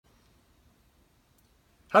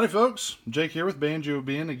Howdy folks, Jake here with Banjo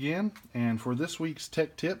again, and for this week's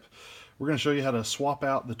tech tip, we're going to show you how to swap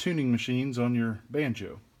out the tuning machines on your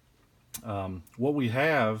banjo. What we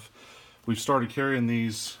have, we've started carrying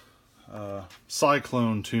these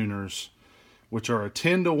Cyclone tuners, which are a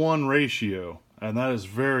 10-to-1 ratio, and that is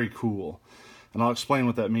very cool. And I'll explain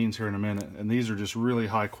what that means here in a minute. And these are just really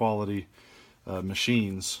high quality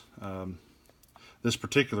machines. This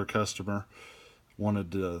particular customer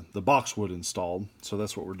wanted the boxwood installed, so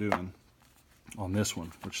that's what we're doing on this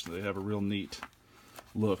one, which they have a real neat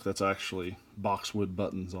look. That's actually boxwood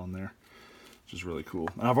buttons on there, which is really cool.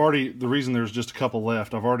 And the reason there's just a couple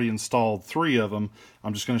left, I've already installed 3 of them.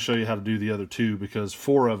 I'm just going to show you how to do the other 2 because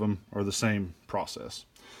 4 of them are the same process.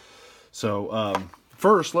 So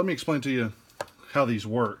first, let me explain to you how these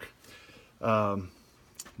work.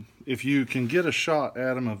 If you can get a shot,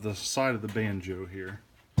 Adam, of the side of the banjo here.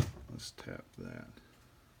 Let's tap that.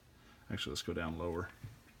 Actually, let's go down lower.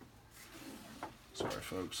 Sorry,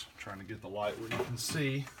 folks. I'm trying to get the light where you can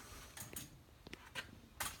see.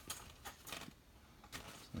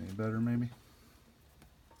 Any better, maybe?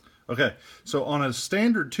 Okay, so on a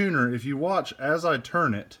standard tuner, if you watch as I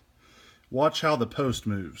turn it, watch how the post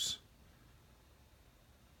moves.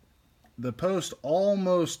 The post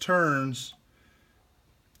almost turns,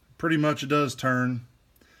 pretty much it does turn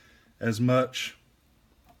as much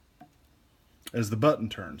as the button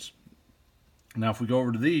turns. Now if we go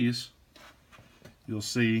over to these, you'll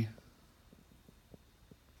see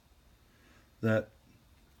that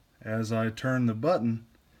as I turn the button,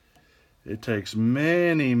 it takes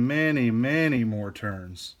many more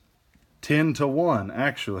turns, 10-to-1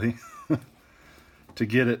 actually, to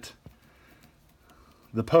get it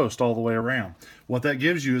the post all the way around. What that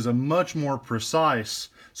gives you is a much more precise,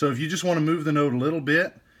 so if you just want to move the note a little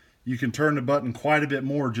bit, you can turn the button quite a bit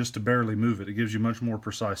more just to barely move it. It gives you much more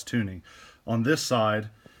precise tuning. On this side,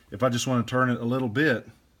 if I just want to turn it a little bit,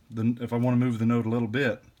 then if I want to move the note a little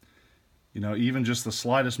bit, you know, even just the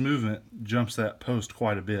slightest movement jumps that post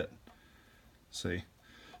quite a bit. See?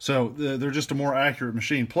 So they're just a more accurate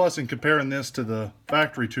machine. Plus, in comparing this to the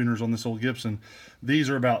factory tuners on this old Gibson, these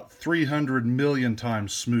are about 300 million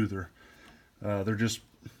times smoother. They're just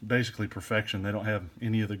basically perfection. They don't have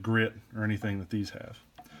any of the grit or anything that these have.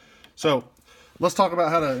 So let's talk about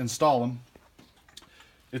how to install them.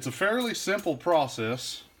 It's a fairly simple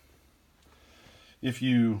process if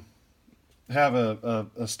you have a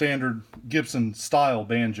standard Gibson style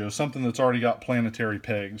banjo, something that's already got planetary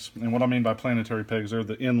pegs. And what I mean by planetary pegs, they're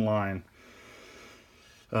the inline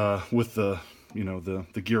with the, you know, the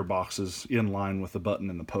gearboxes in line with the button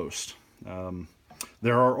and the post.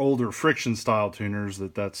 There are older friction style tuners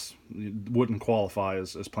that wouldn't qualify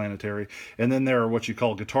as planetary. And then there are what you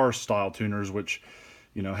call guitar style tuners, which,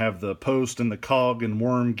 you know, have the post and the cog and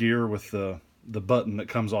worm gear with the button that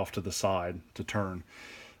comes off to the side to turn.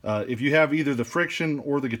 If you have either the friction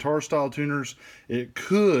or the guitar style tuners, it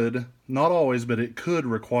could, not always, but it could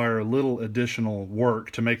require a little additional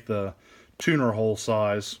work to make the tuner hole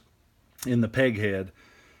size in the peg head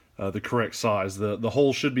the correct size. The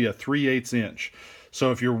hole should be a 3/8 inch.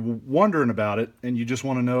 So if you're wondering about it and you just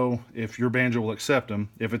want to know if your banjo will accept them,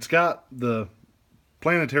 if it's got the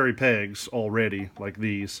planetary pegs already, like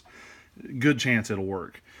these, good chance it'll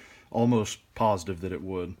work. Almost positive that it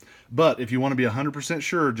would. But if you want to be 100%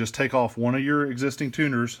 sure, just take off one of your existing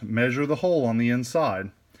tuners, measure the hole on the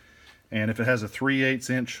inside, and if it has a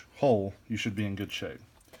 3/8 inch hole, you should be in good shape.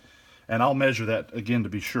 And I'll measure that again to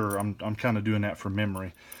be sure. I'm kind of doing that from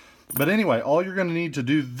memory. But anyway, all you're going to need to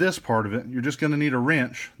do this part of it, you're just going to need a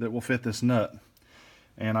wrench that will fit this nut.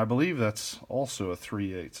 And I believe that's also a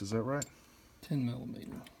 3/8. Is that right? 10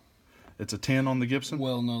 millimeter. It's a 10 on the Gibson?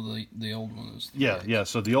 Well, no, the old one is 3/8. Yeah,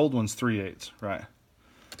 so the old one's 3/8, right.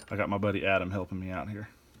 I got my buddy Adam helping me out here.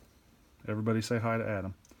 Everybody say hi to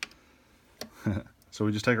Adam. So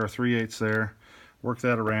we just take our 3/8 there, work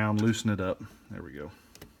that around, loosen it up. There we go.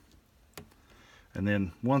 And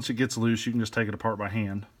then once it gets loose, you can just take it apart by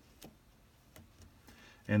hand.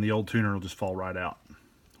 And the old tuner will just fall right out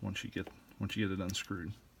once you get it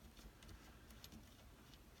unscrewed.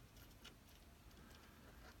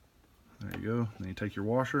 There you go. Then you take your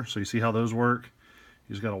washer. So you see how those work?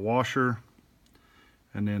 You just got a washer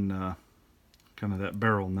and then kind of that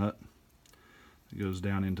barrel nut that goes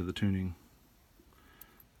down into the tuning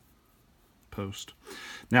post.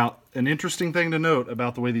 Now, an interesting thing to note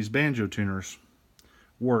about the way these banjo tuners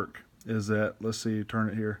work is that, let's see, turn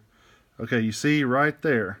it here. Okay, you see right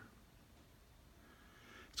there,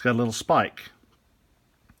 it's got a little spike.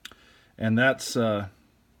 And that's kind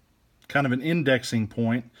of an indexing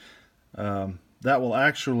point. That will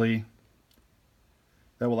actually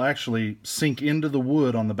that will actually sink into the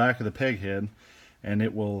wood on the back of the peg head, and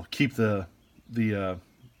it will keep the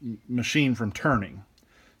machine from turning.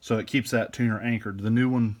 So it keeps that tuner anchored. The new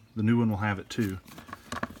one will have it too.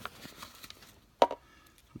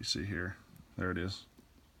 We see here, there it is.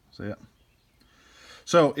 See it?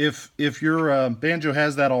 So if your banjo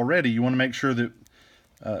has that already, you want to make sure that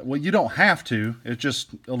well, you don't have to. It's just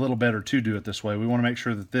a little better to do it this way. We want to make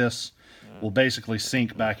sure that this will basically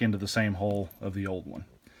sink back into the same hole of the old one.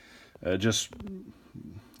 Just,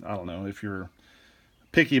 I don't know, if you're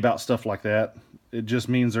picky about stuff like that, it just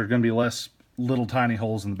means there are going to be less little tiny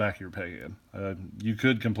holes in the back of your peg head. You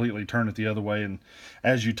could completely turn it the other way, and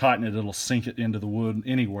as you tighten it, it'll sink it into the wood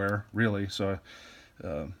anywhere, really. So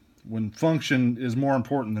when function is more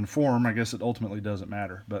important than form, I guess it ultimately doesn't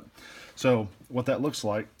matter. But so what that looks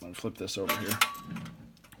like, let me flip this over here.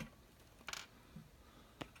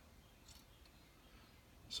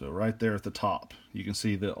 So right there at the top, you can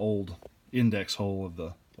see the old index hole of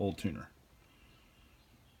the old tuner.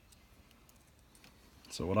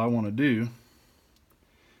 So what I want to do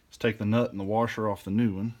is take the nut and the washer off the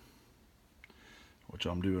new one, which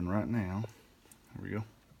I'm doing right now. There we go.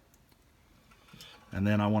 And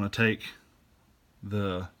then I want to take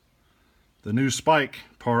the new spike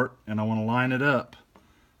part and I want to line it up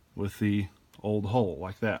with the old hole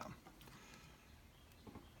like that.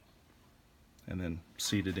 And then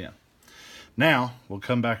seat it in. Now we'll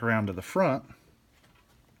come back around to the front.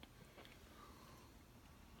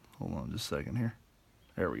 Hold on just a second here.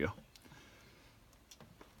 There we go.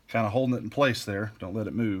 Kind of holding it in place there. Don't let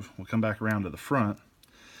it move. We'll come back around to the front.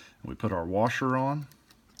 And we put our washer on.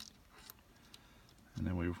 And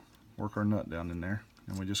then we work our nut down in there.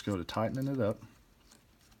 And we just go to tightening it up.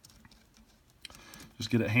 Just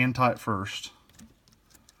get it hand tight first.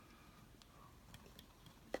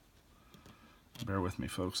 Bear with me,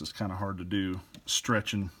 folks. It's kind of hard to do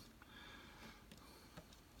stretching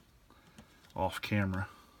off camera.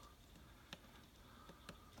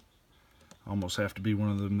 I almost have to be one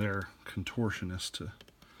of them there contortionists to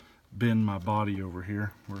bend my body over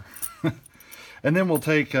here. And then we'll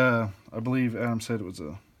take, I believe Adam said it was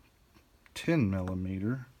a 10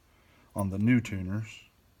 millimeter on the new tuners.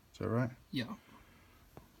 Is that right? Yeah.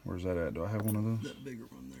 Where's that at? Do I have one of those? That bigger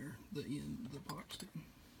one there, the end, the box thing.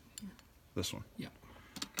 This one? Yeah.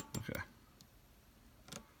 Okay.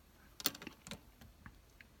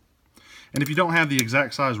 And if you don't have the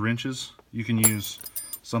exact size wrenches, you can use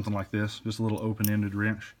something like this, just a little open-ended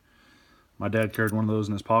wrench. My dad carried one of those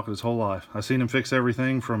in his pocket his whole life. I've seen him fix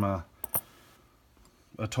everything from a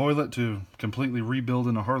toilet to completely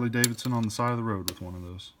rebuilding a Harley Davidson on the side of the road with one of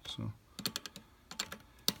those. So,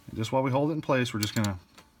 and just while we hold it in place, we're just going to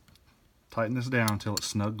tighten this down until it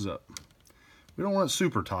snugs up. We don't want it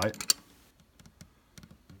super tight.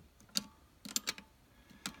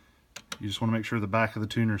 You just want to make sure the back of the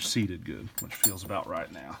tuner is seated good, which feels about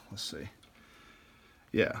right now. Let's see.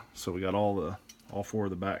 Yeah, so we got all four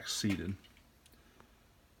of the backs seated.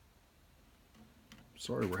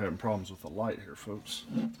 Sorry we're having problems with the light here, folks.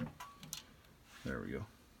 There we go.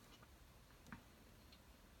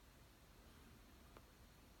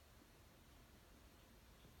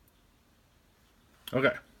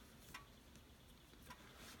 Okay.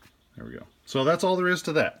 There we go. So that's all there is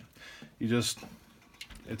to that.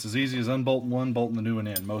 It's as easy as unbolting one, bolting the new one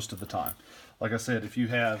in most of the time. Like I said, if you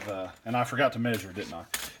have, and I forgot to measure, didn't I?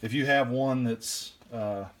 If you have one that's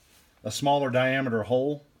a smaller diameter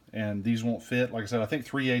hole, and these won't fit, like I said, I think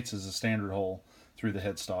 3/8 is a standard hole through the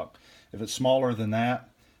headstock. If it's smaller than that,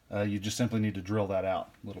 you just simply need to drill that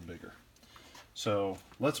out a little bigger. So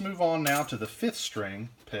let's move on now to the 5th string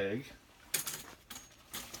peg.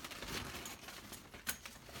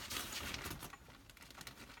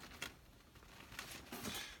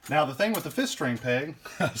 Now the thing with the 5th string peg,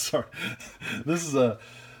 sorry, this is a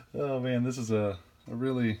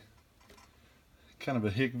really kind of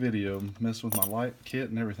a hick video, messing with my light kit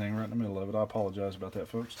and everything right in the middle of it. I apologize about that,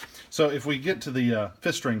 folks. So if we get to the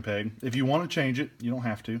 5th string peg, if you want to change it, you don't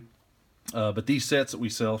have to. But these sets that we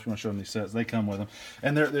sell, if you want to show them these sets, they come with them.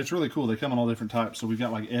 And it's really cool. They come in all different types. So we've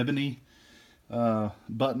got like ebony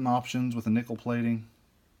button options with a nickel plating.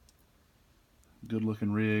 Good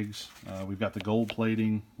looking rigs. We've got the gold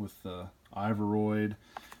plating with the ivooroid.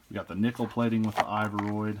 We got the nickel plating with the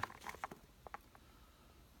ivooroid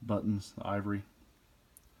buttons, the ivory.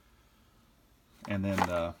 And then,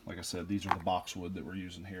 like I said, these are the boxwood that we're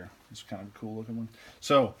using here. It's kind of a cool looking one.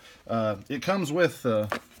 So it comes with the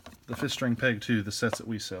 5th string peg too, the sets that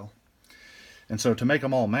we sell. And so to make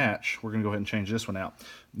them all match, we're going to go ahead and change this one out.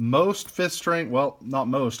 Most 5th string, well, not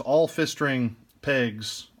most, all 5th string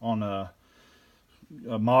pegs on a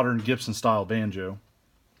modern Gibson style banjo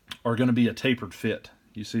are going to be a tapered fit.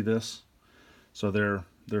 You see this? So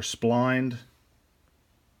they're splined.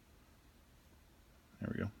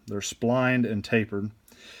 There we go. They're splined and tapered.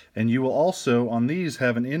 And you will also, on these,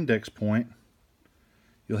 have an index point.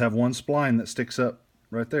 You'll have one spline that sticks up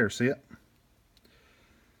right there. See it?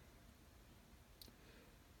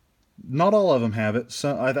 Not all of them have it.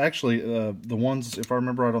 So I've actually, the ones, if I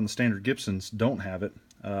remember right, on the standard Gibsons don't have it.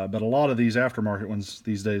 But a lot of these aftermarket ones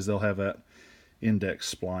these days, they'll have that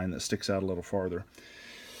index spline that sticks out a little farther.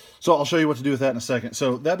 So I'll show you what to do with that in a second.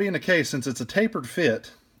 So that being the case, since it's a tapered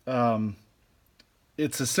fit,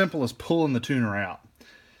 it's as simple as pulling the tuner out.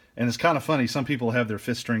 And it's kind of funny, some people have their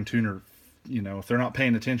 5th string tuner, you know, if they're not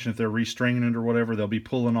paying attention, if they're restringing it or whatever, they'll be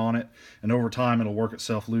pulling on it, and over time it'll work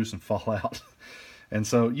itself loose and fall out. And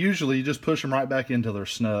so usually you just push them right back in until they're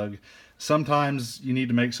snug. Sometimes you need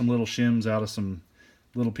to make some little shims out of some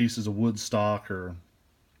little pieces of wood stock, or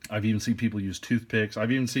I've even seen people use toothpicks.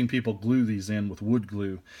 I've even seen people glue these in with wood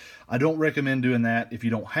glue. I don't recommend doing that if you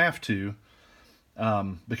don't have to,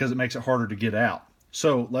 because it makes it harder to get out.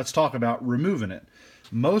 So let's talk about removing it.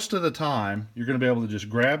 Most of the time, you're going to be able to just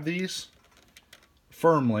grab these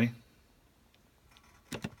firmly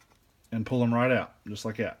and pull them right out, just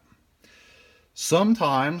like that.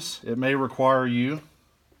 Sometimes it may require you,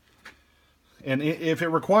 and if it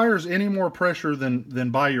requires any more pressure than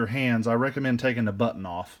by your hands, I recommend taking the button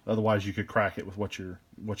off. Otherwise, you could crack it with what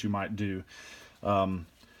you might do.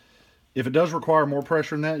 If it does require more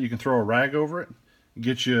pressure than that, you can throw a rag over it,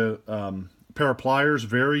 get you a pair of pliers,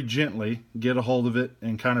 very gently get a hold of it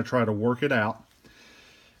and kind of try to work it out.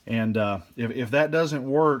 And if that doesn't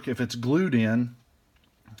work, if it's glued in,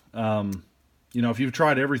 you know, if you've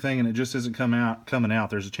tried everything and it just isn't coming out,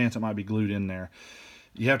 there's a chance it might be glued in there.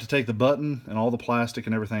 You have to take the button and all the plastic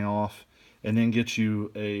and everything off, and then get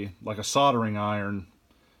you like a soldering iron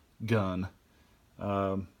gun,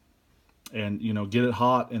 and you know, get it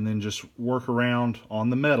hot, and then just work around on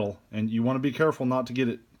the metal. And you want to be careful not to get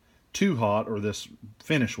it too hot, or this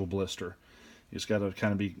finish will blister. You just got to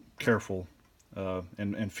kind of be careful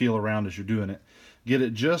and feel around as you're doing it. Get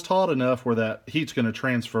it just hot enough where that heat's going to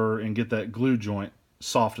transfer, and get that glue joint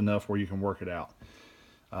soft enough where you can work it out.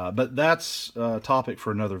 But that's a topic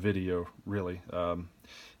for another video, really.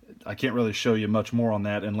 I can't really show you much more on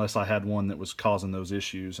that unless I had one that was causing those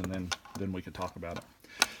issues, and then we could talk about it.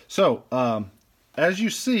 So, as you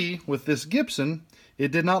see with this Gibson,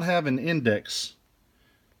 it did not have an index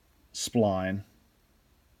spline.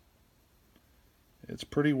 It's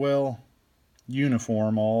pretty well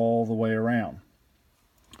uniform all the way around.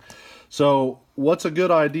 So what's a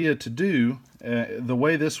good idea to do, the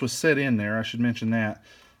way this was set in there, I should mention that.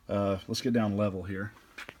 Let's get down level here.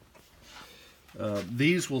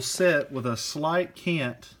 These will set with a slight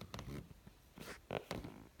cant.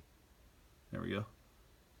 There we go.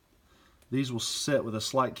 These will set with a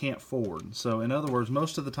slight cant forward. So in other words,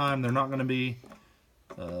 most of the time they're not going to be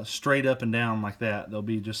straight up and down like that. They'll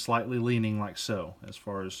be just slightly leaning like so, as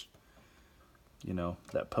far as, you know,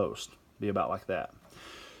 that post. Be about like that.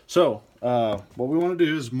 So what we want to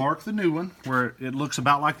do is mark the new one where it looks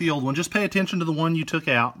about like the old one. Just pay attention to the one you took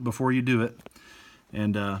out before you do it,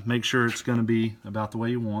 and make sure it's going to be about the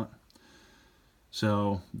way you want.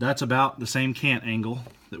 So that's about the same cant angle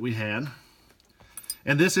that we had.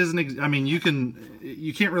 And this isn't, I mean, you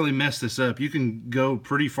can't really mess this up. You can go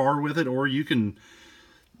pretty far with it, or you can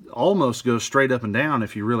almost go straight up and down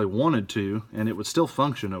if you really wanted to, and it would still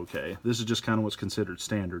function okay. This is just kind of what's considered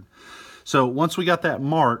standard. So once we got that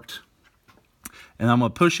marked, and I'm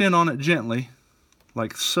going to push in on it gently,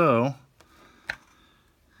 like so,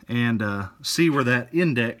 and see where that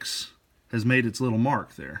index has made its little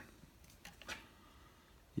mark there.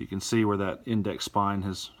 You can see where that index spine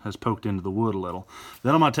has poked into the wood a little.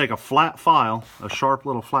 Then I'm going to take a flat file, a sharp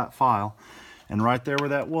little flat file, and right there where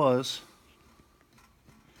that was,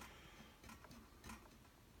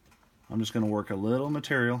 I'm just going to work a little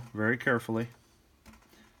material very carefully,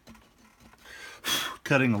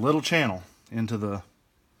 cutting a little channel into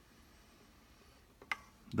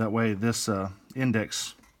that way this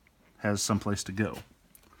index has someplace to go,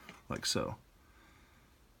 like so.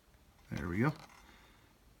 There we go.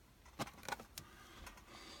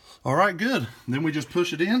 All right, good. And then we just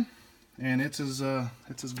push it in, and it's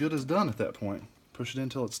as good as done at that point. Push it in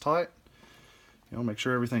until it's tight. You know, make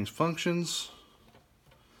sure everything functions.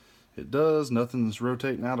 It does. Nothing's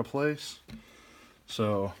rotating out of place.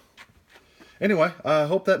 So, anyway, I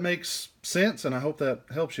hope that makes sense, and I hope that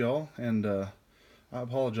helps y'all. And I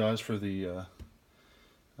apologize for the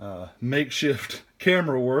makeshift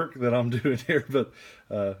camera work that I'm doing here, but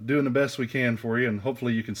doing the best we can for you, and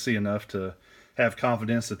hopefully you can see enough to have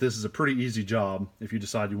confidence that this is a pretty easy job if you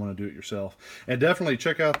decide you want to do it yourself. And definitely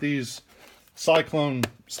check out these Cyclone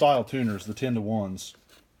style tuners, the 10-to-1s.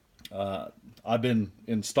 I've been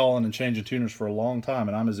installing and changing tuners for a long time,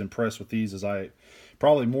 and I'm as impressed with these as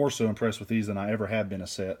probably more so impressed with these than I ever have been a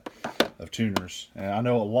set of tuners. And I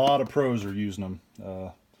know a lot of pros are using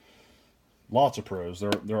them. Lots of pros.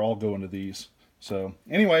 They're all going to these. So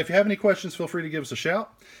anyway, if you have any questions, feel free to give us a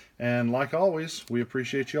shout. And like always, we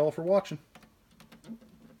appreciate you all for watching.